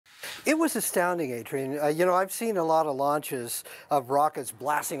It was astounding, Adrian. You know, I've seen a lot of launches of rockets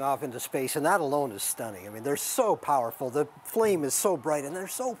blasting off into space, and that alone is stunning. I mean, they're so powerful. The flame is so bright, and they're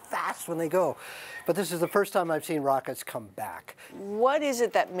so fast when they go. But this is the first time I've seen rockets come back. What is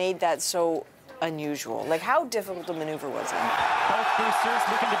it that made that so unusual? Like, how difficult a maneuver was it? Both boosters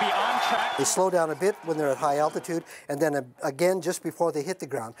looking to be on track. They slow down a bit when they're at high altitude, and then again just before they hit the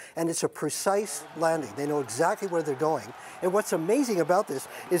ground. And it's a precise landing. They know exactly where they're going. And what's amazing about this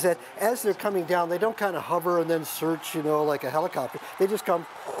is that as they're coming down, they don't kind of hover and then search, you know, like a helicopter. They just come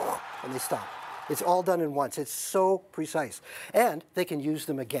and they stop. It's all done in once. It's so precise. And they can use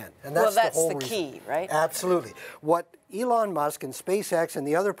them again. And that's well, that's the whole the reason. key, right? Absolutely. What Elon Musk and SpaceX and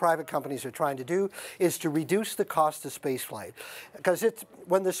the other private companies are trying to do is to reduce the cost of spaceflight. Because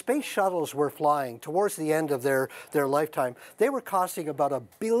when the space shuttles were flying towards the end of their lifetime, they were costing about $1.5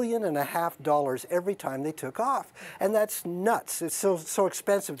 billion every time they took off. And that's nuts. It's so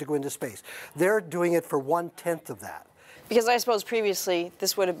expensive to go into space. They're doing it for 1/10 of that. Because I suppose previously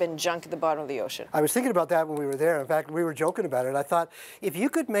this would have been junk at the bottom of the ocean. I was thinking about that when we were there. In fact, we were joking about it. I thought, if you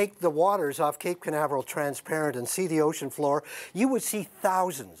could make the waters off Cape Canaveral transparent and see the ocean floor, you would see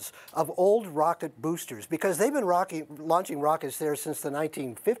thousands of old rocket boosters, because they've been launching rockets there since the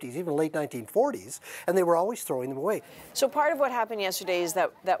 1950s, even late 1940s, and they were always throwing them away. So part of what happened yesterday is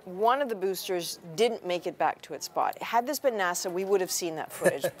that one of the boosters didn't make it back to its spot. Had this been NASA, we would have seen that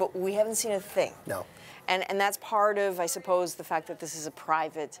footage, but we haven't seen a thing. No. And that's part of, I suppose, the fact that this is a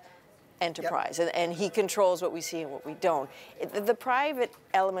private enterprise. Yep. And he controls what we see and what we don't. The private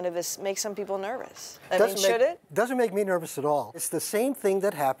element of this makes some people nervous. I mean, should it? Doesn't make me nervous at all. It's the same thing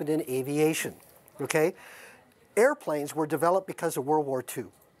that happened in aviation, okay? Airplanes were developed because of World War II,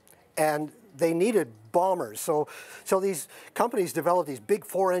 and they needed bombers. So these companies developed these big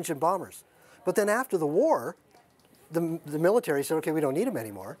 4-engine bombers. But then after the war, the military said, okay, we don't need them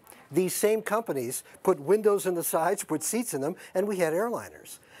anymore. These same companies put windows in the sides, put seats in them, and we had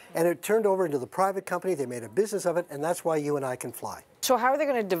airliners. And it turned over into the private company. They made a business of it, and that's why you and I can fly. So how are they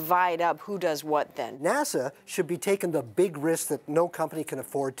going to divide up who does what then? NASA should be taking the big risk that no company can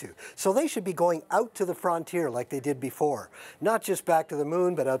afford to. So they should be going out to the frontier like they did before. Not just back to the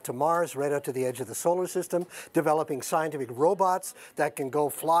moon, but out to Mars, right out to the edge of the solar system, developing scientific robots that can go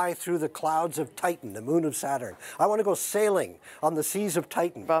fly through the clouds of Titan, the moon of Saturn. I want to go sailing on the seas of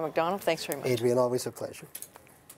Titan. Bob MacDonald, thanks very much. Adrian, always a pleasure.